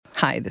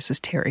Hi, this is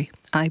Terry.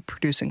 I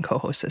produce and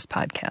co-host this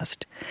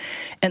podcast.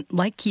 And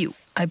like you,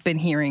 I've been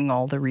hearing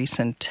all the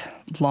recent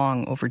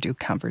long overdue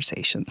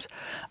conversations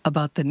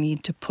about the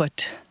need to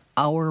put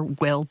our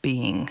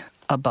well-being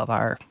above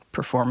our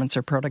performance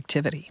or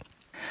productivity.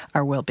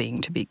 Our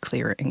well-being, to be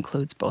clear,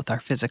 includes both our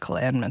physical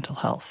and mental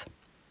health.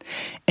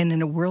 And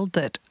in a world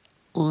that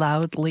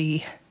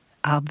loudly,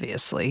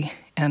 obviously,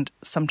 and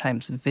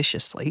sometimes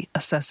viciously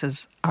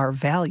assesses our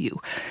value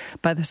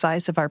by the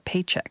size of our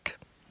paycheck,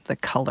 the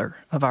color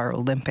of our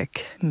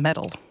Olympic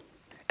medal,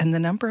 and the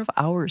number of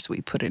hours we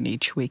put in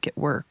each week at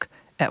work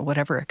at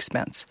whatever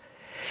expense,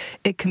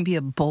 it can be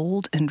a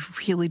bold and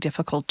really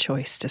difficult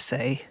choice to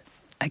say,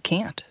 I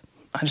can't.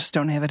 I just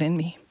don't have it in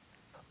me.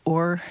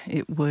 Or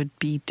it would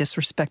be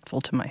disrespectful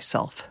to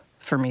myself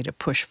for me to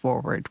push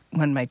forward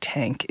when my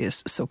tank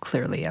is so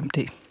clearly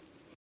empty.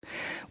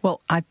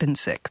 Well, I've been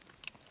sick,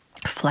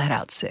 flat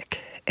out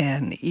sick,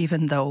 and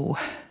even though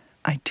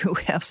I do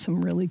have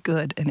some really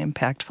good and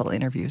impactful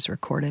interviews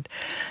recorded,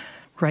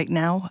 right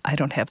now I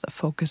don't have the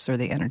focus or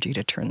the energy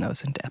to turn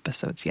those into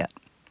episodes yet.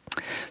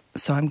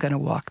 So I'm going to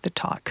walk the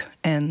talk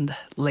and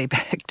lay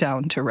back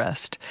down to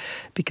rest,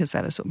 because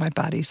that is what my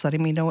body's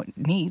letting me know it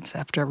needs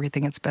after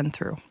everything it's been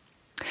through.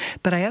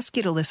 But I ask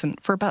you to listen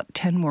for about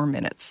 10 more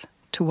minutes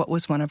to what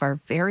was one of our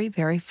very,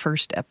 very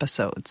first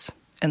episodes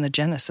and the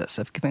genesis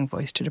of giving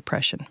voice to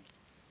depression.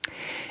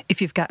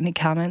 If you've got any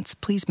comments,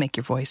 please make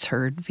your voice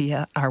heard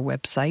via our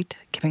website,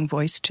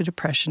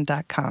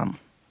 givingvoicetodepression.com.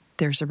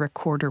 There's a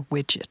recorder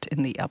widget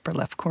in the upper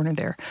left corner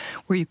there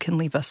where you can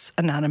leave us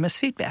anonymous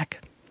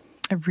feedback.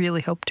 I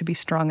really hope to be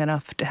strong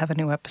enough to have a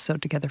new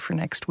episode together for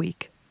next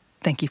week.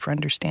 Thank you for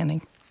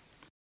understanding.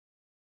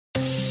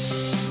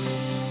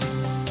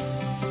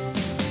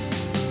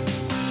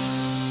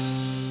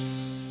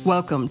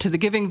 Welcome to the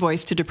Giving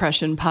Voice to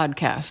Depression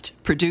podcast,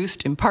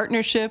 produced in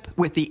partnership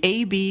with the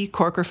A.B.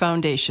 Corker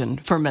Foundation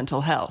for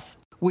Mental Health.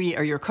 We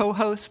are your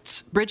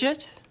co-hosts,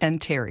 Bridget and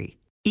Terry.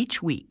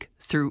 Each week,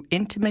 through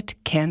intimate,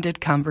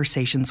 candid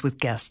conversations with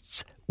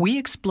guests, we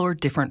explore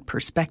different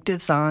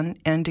perspectives on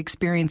and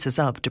experiences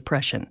of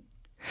depression.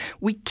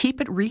 We keep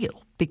it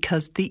real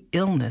because the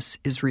illness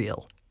is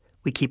real.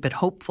 We keep it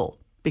hopeful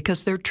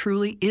because there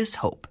truly is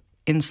hope,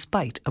 in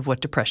spite of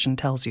what depression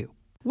tells you.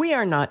 We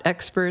are not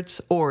experts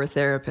or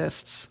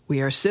therapists.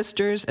 We are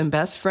sisters and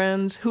best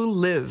friends who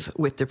live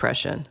with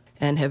depression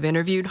and have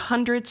interviewed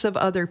hundreds of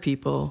other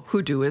people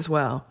who do as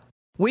well.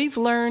 We've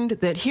learned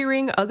that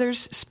hearing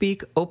others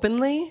speak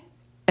openly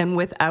and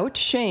without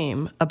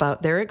shame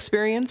about their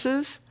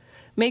experiences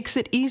makes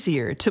it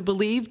easier to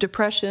believe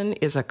depression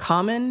is a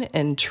common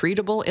and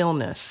treatable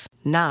illness,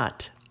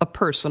 not a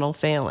personal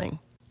failing.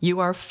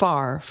 You are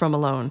far from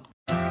alone.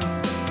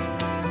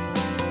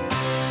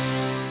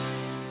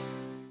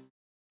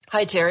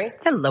 Hi, Terry.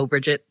 Hello,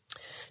 Bridget.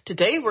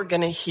 Today we're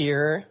going to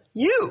hear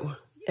you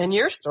and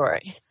your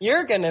story.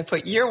 You're going to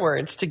put your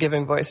words to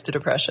giving voice to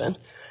depression.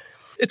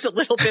 It's a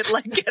little bit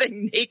like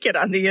getting naked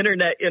on the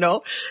internet, you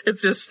know?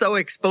 It's just so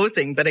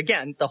exposing. But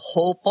again, the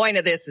whole point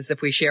of this is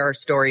if we share our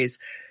stories,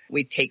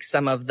 we take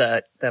some of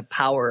the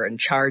power and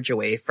charge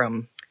away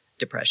from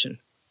depression.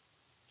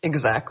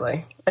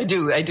 Exactly. I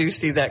do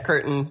see that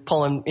curtain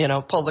pull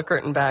the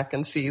curtain back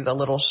and see the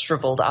little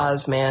shriveled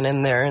Oz man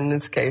in there. In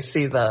this case,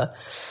 see the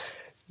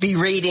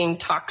berating,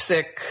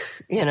 toxic,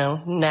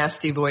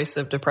 nasty voice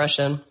of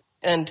depression,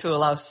 and to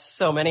allow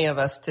so many of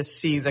us to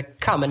see the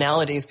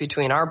commonalities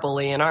between our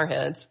bully and our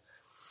heads.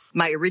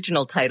 My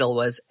original title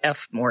was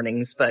F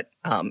Mornings, but,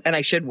 and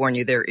I should warn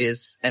you, there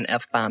is an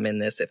F-bomb in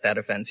this if that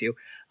offends you.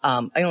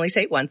 I only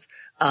say it once,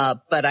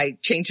 but I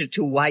changed it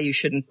to Why You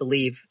Shouldn't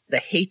Believe the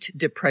Hate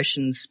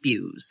Depression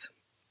Spews.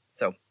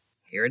 So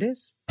here it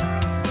is.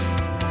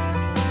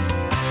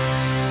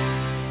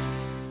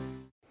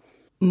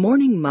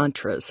 Morning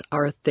mantras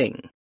are a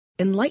thing.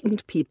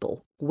 Enlightened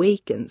people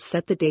wake and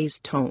set the day's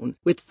tone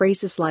with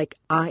phrases like,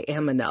 I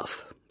am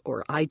enough,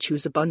 or I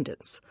choose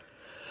abundance.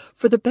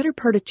 For the better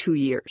part of 2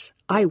 years,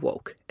 I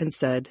woke and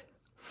said,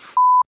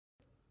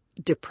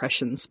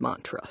 depression's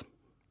mantra.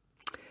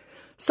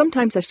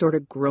 Sometimes I sort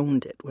of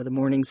groaned it with a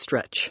morning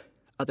stretch.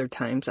 Other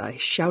times I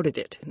shouted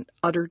it in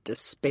utter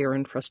despair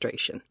and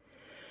frustration.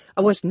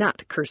 I was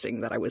not cursing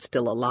that I was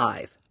still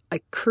alive.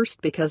 I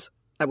cursed because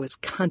I was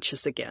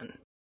conscious again.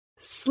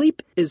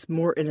 Sleep is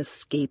more an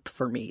escape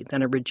for me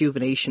than a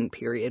rejuvenation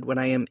period when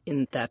I am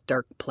in that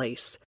dark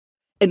place.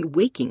 And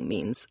waking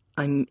means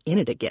I'm in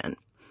it again.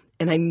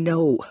 And I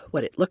know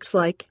what it looks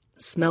like,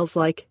 smells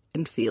like,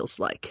 and feels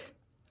like.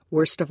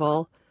 Worst of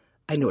all,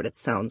 I know what it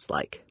sounds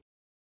like.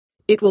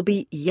 It will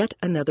be yet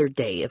another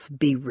day of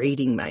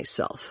berating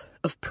myself,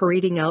 of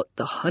parading out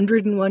the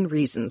 101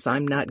 reasons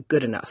I'm not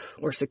good enough,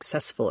 or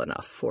successful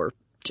enough, or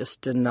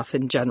just enough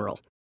in general.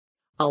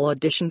 I'll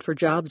audition for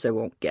jobs I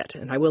won't get,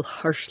 and I will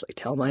harshly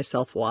tell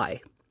myself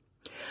why.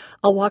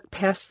 I'll walk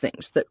past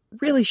things that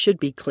really should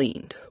be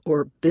cleaned,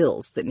 or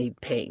bills that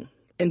need paying,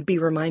 and be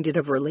reminded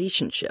of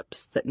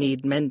relationships that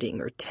need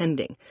mending or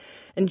tending,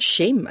 and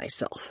shame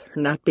myself for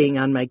not being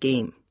on my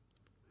game.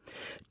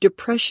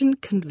 Depression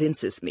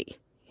convinces me,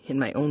 in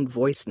my own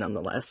voice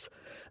nonetheless,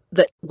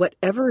 That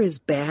whatever is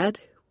bad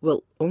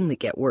will only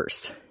get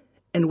worse,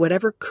 and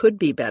whatever could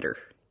be better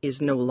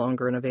is no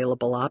longer an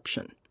available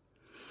option.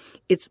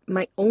 It's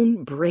my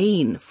own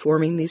brain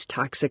forming these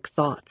toxic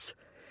thoughts,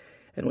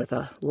 and with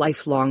a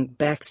lifelong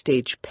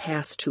backstage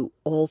pass to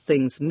all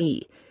things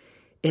me,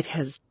 it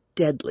has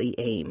deadly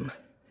aim,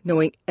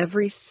 knowing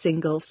every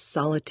single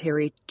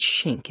solitary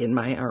chink in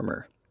my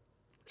armor.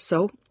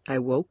 So I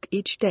woke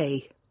each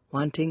day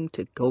wanting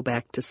to go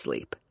back to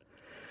sleep.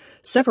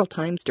 Several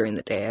times during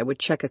the day I would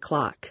check a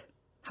clock.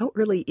 How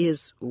early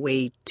is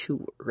way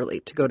too early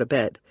to go to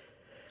bed?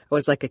 I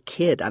was like a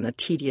kid on a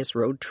tedious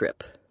road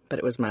trip, but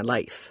it was my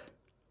life.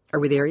 Are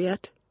we there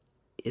yet?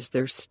 Is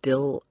there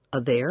still a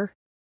there?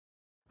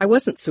 I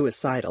wasn't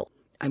suicidal.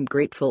 I'm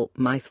grateful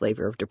my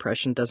flavor of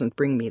depression doesn't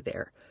bring me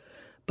there.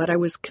 But I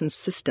was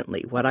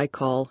consistently what I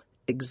call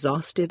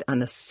exhausted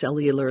on a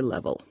cellular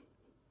level.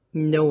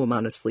 No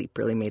amount of sleep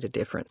really made a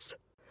difference.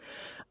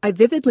 I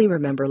vividly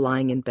remember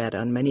lying in bed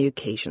on many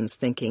occasions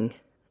thinking,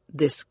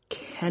 this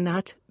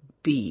cannot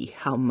be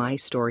how my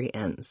story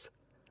ends.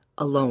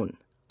 Alone,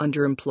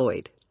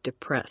 underemployed,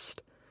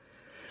 depressed.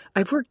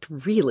 I've worked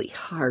really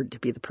hard to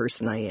be the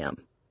person I am,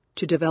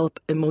 to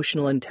develop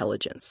emotional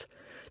intelligence,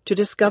 to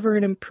discover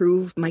and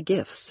improve my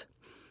gifts,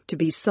 to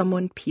be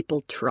someone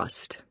people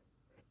trust.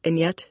 And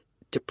yet,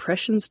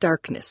 depression's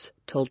darkness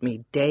told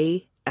me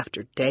day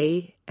after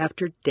day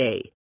after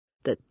day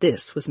that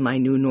this was my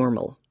new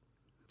normal.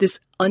 This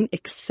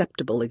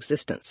unacceptable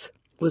existence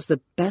was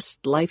the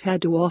best life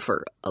had to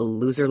offer a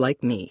loser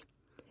like me.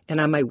 And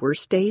on my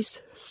worst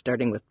days,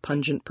 starting with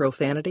pungent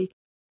profanity,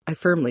 I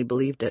firmly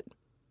believed it.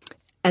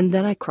 And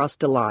then I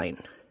crossed a line.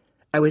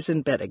 I was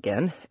in bed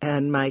again,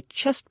 and my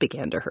chest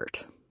began to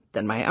hurt.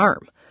 Then my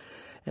arm.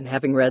 And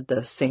having read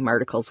the same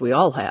articles we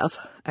all have,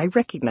 I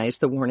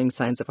recognized the warning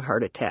signs of a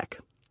heart attack.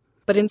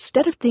 But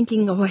instead of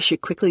thinking, I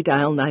should quickly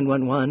dial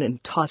 911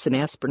 and toss an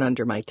aspirin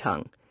under my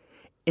tongue,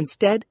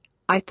 instead,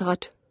 I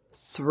thought,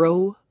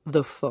 throw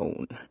the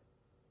phone.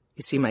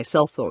 You see, my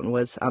cell phone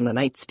was on the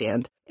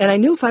nightstand, and I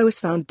knew if I was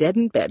found dead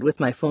in bed with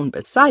my phone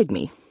beside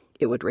me,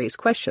 it would raise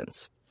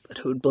questions. But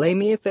who'd blame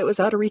me if it was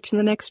out of reach in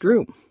the next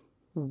room?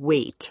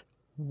 Wait,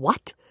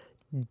 what?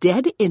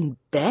 Dead in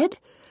bed?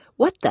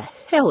 What the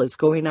hell is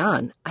going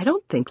on? I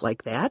don't think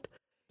like that.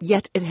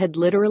 Yet it had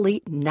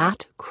literally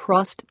not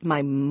crossed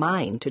my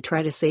mind to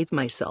try to save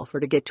myself or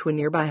to get to a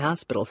nearby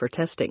hospital for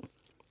testing.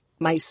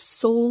 My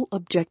sole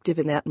objective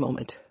in that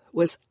moment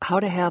was how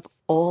to have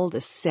all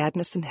the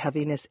sadness and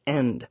heaviness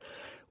end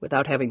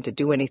without having to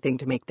do anything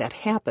to make that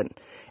happen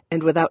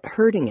and without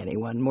hurting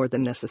anyone more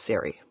than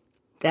necessary.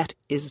 That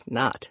is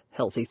not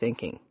healthy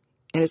thinking,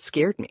 and it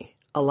scared me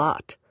a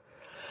lot.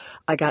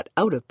 I got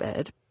out of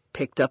bed,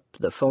 picked up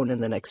the phone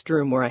in the next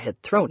room where I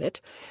had thrown it,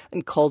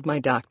 and called my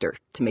doctor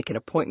to make an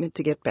appointment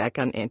to get back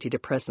on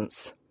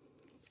antidepressants.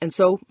 And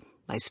so,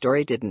 my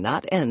story did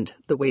not end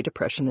the way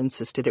depression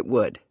insisted it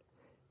would.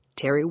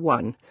 Terry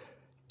 1,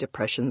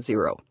 depression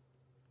 0.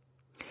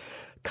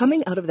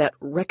 Coming out of that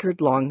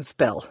record-long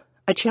spell,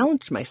 I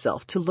challenged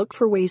myself to look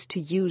for ways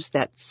to use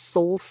that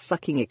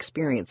soul-sucking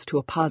experience to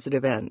a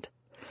positive end,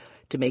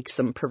 to make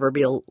some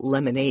proverbial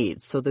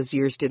lemonade so those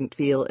years didn't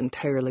feel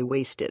entirely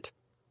wasted.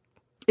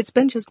 It's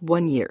been just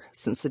 1 year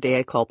since the day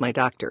I called my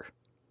doctor.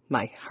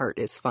 My heart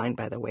is fine,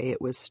 by the way.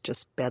 It was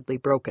just badly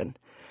broken.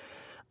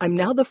 I'm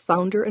now the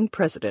founder and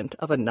president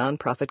of a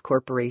nonprofit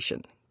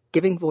corporation,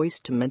 Giving Voice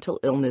to Mental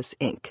Illness,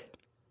 Inc.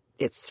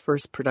 Its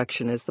first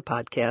production is the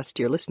podcast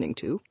you're listening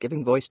to,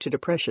 Giving Voice to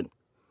Depression.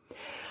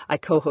 I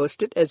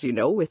co-host it, as you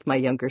know, with my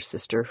younger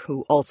sister,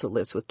 who also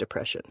lives with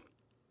depression.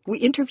 We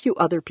interview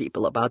other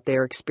people about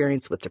their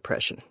experience with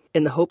depression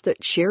in the hope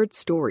that shared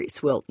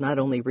stories will not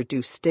only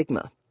reduce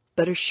stigma,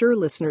 but assure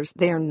listeners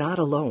they are not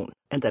alone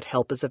and that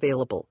help is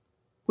available.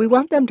 We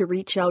want them to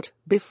reach out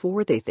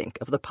before they think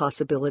of the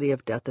possibility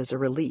of death as a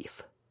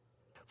relief.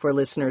 For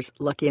listeners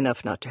lucky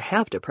enough not to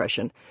have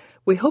depression,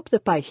 we hope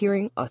that by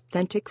hearing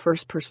authentic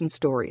first-person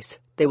stories,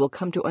 they will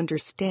come to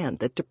understand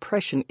that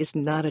depression is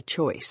not a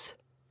choice,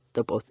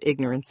 though both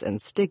ignorance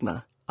and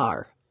stigma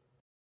are.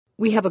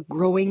 We have a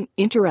growing,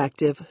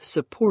 interactive,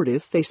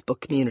 supportive Facebook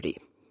community,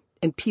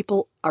 and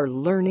people are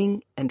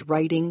learning and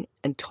writing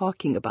and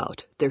talking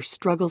about their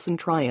struggles and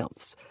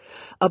triumphs,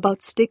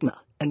 about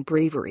stigma and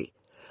bravery,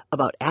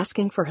 about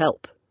asking for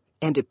help,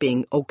 and it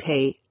being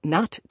okay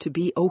not to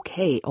be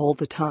okay all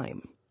the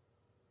time.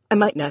 I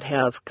might not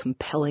have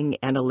compelling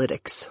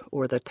analytics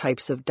or the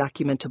types of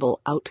documentable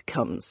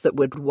outcomes that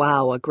would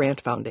wow a grant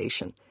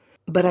foundation,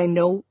 but I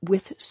know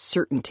with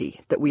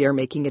certainty that we are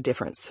making a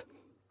difference.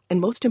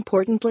 And most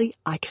importantly,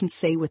 I can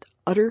say with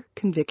utter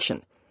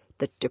conviction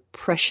that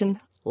depression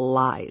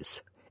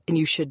lies, and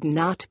you should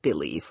not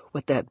believe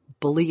what that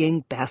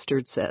bullying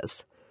bastard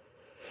says.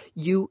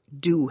 You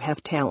do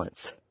have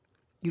talents.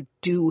 You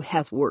do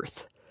have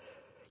worth.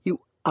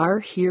 You are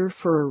here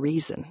for a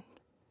reason,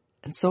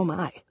 and so am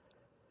I.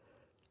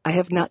 I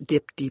have not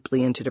dipped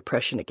deeply into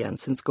depression again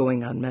since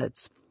going on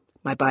meds.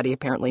 My body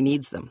apparently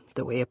needs them,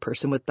 the way a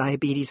person with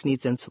diabetes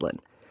needs insulin.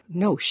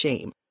 No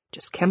shame,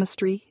 just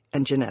chemistry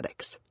and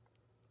genetics.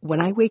 when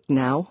I wake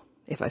now,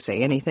 if I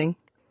say anything,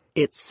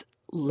 it's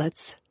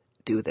let's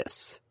do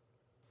this.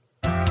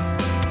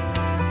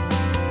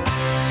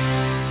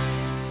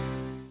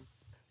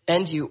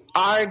 And you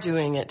are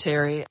doing it,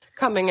 Terry.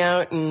 Coming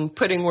out and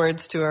putting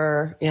words to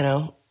our,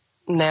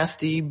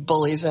 nasty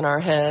bullies in our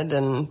head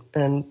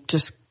and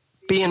just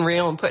being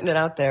real and putting it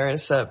out there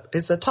is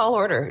a tall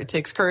order. It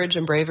takes courage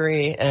and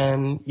bravery,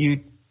 and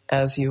you,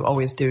 as you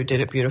always do,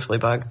 did it beautifully,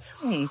 Bug.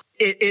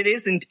 It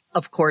isn't,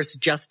 of course,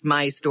 just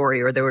my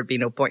story, or there would be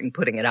no point in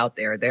putting it out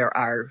there. There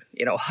are,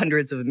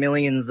 hundreds of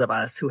millions of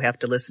us who have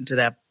to listen to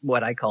that,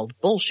 what I called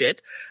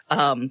bullshit,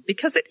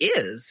 because it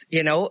is,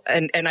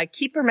 and I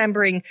keep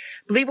remembering,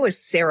 I believe it was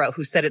Sarah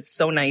who said it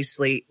so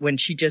nicely when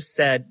she just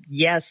said,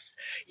 yes,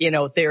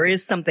 there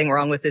is something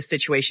wrong with this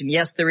situation.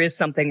 Yes, there is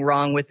something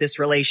wrong with this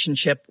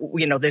relationship,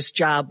 this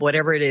job,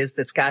 whatever it is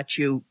that's got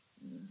you,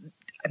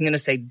 I'm going to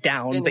say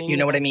down, but you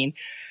know what I mean?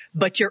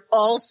 But you're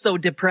also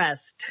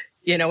depressed.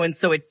 And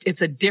so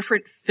it's a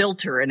different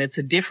filter and it's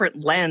a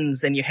different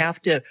lens, and you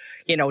have to,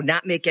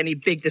 not make any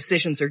big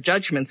decisions or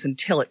judgments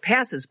until it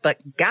passes.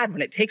 But God,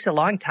 when it takes a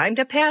long time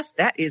to pass,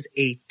 that is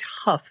a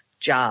tough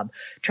job.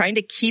 Trying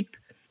to keep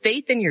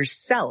faith in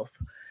yourself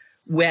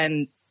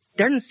when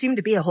there doesn't seem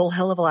to be a whole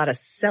hell of a lot of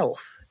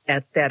self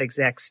at that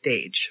exact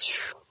stage.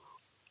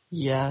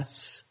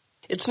 Yes.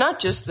 It's not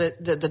just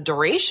the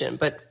duration,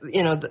 but,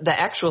 the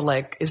actual,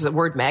 is the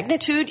word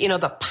magnitude,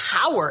 the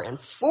power and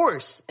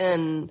force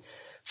and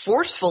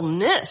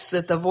forcefulness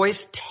that the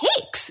voice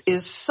takes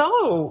is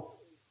so,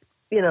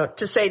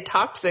 to say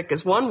toxic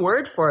is one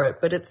word for it,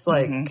 but it's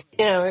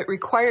it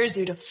requires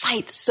you to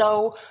fight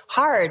so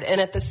hard.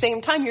 And at the same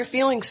time, you're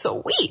feeling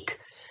so weak.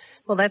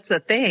 Well, that's the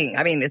thing.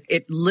 I mean,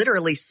 it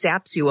literally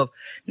saps you of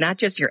not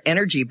just your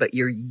energy, but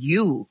your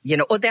you.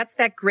 That's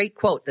that great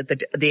quote that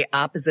the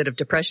opposite of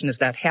depression is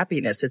not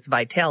happiness, it's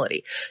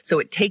vitality. So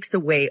it takes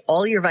away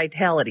all your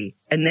vitality,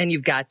 and then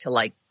you've got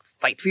to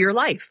fight for your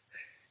life.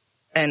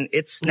 And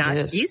it's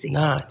not easy.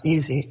 Not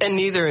easy. And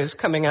neither is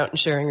coming out and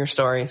sharing your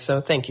story.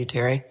 So thank you,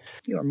 Terry.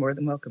 You are more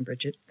than welcome,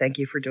 Bridget. Thank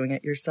you for doing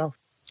it yourself.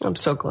 I'm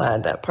so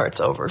glad that part's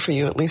over for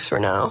you, at least for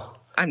now.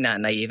 I'm not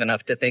naive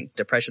enough to think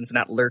depression's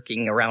not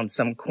lurking around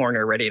some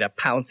corner ready to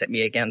pounce at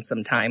me again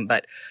sometime,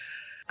 but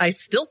I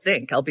still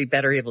think I'll be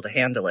better able to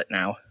handle it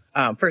now.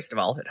 First of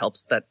all, it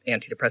helps that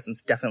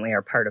antidepressants definitely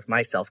are part of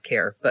my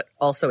self-care, but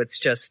also it's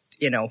just,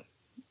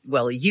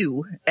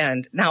 you,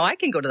 and now I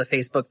can go to the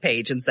Facebook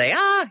page and say,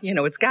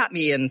 it's got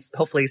me, and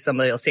hopefully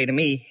somebody will say to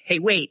me, hey,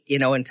 wait,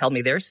 and tell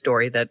me their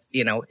story that,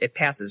 it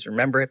passes.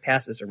 Remember it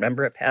passes.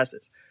 Remember it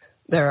passes.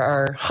 There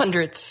are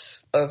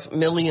hundreds of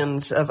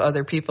millions of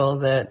other people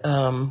that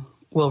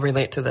will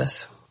relate to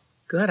this.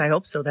 Good. I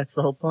hope so. That's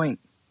the whole point.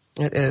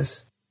 It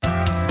is.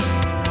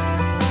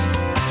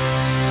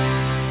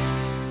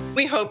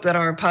 We hope that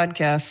our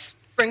podcasts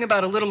bring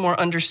about a little more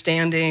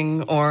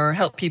understanding or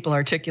help people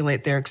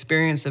articulate their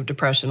experience of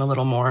depression a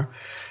little more.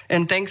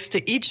 And thanks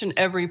to each and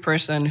every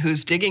person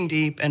who's digging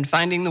deep and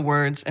finding the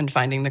words and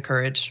finding the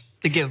courage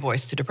to give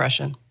voice to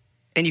depression.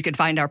 And you can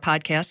find our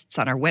podcasts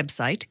on our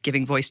website,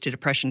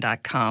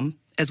 givingvoicetodepression.com,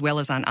 as well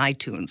as on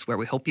iTunes, where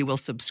we hope you will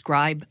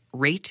subscribe,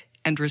 rate,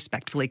 and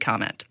respectfully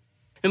comment.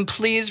 And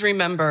please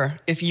remember,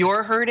 if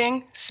you're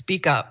hurting,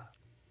 speak up.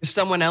 If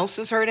someone else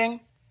is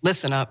hurting,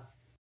 listen up.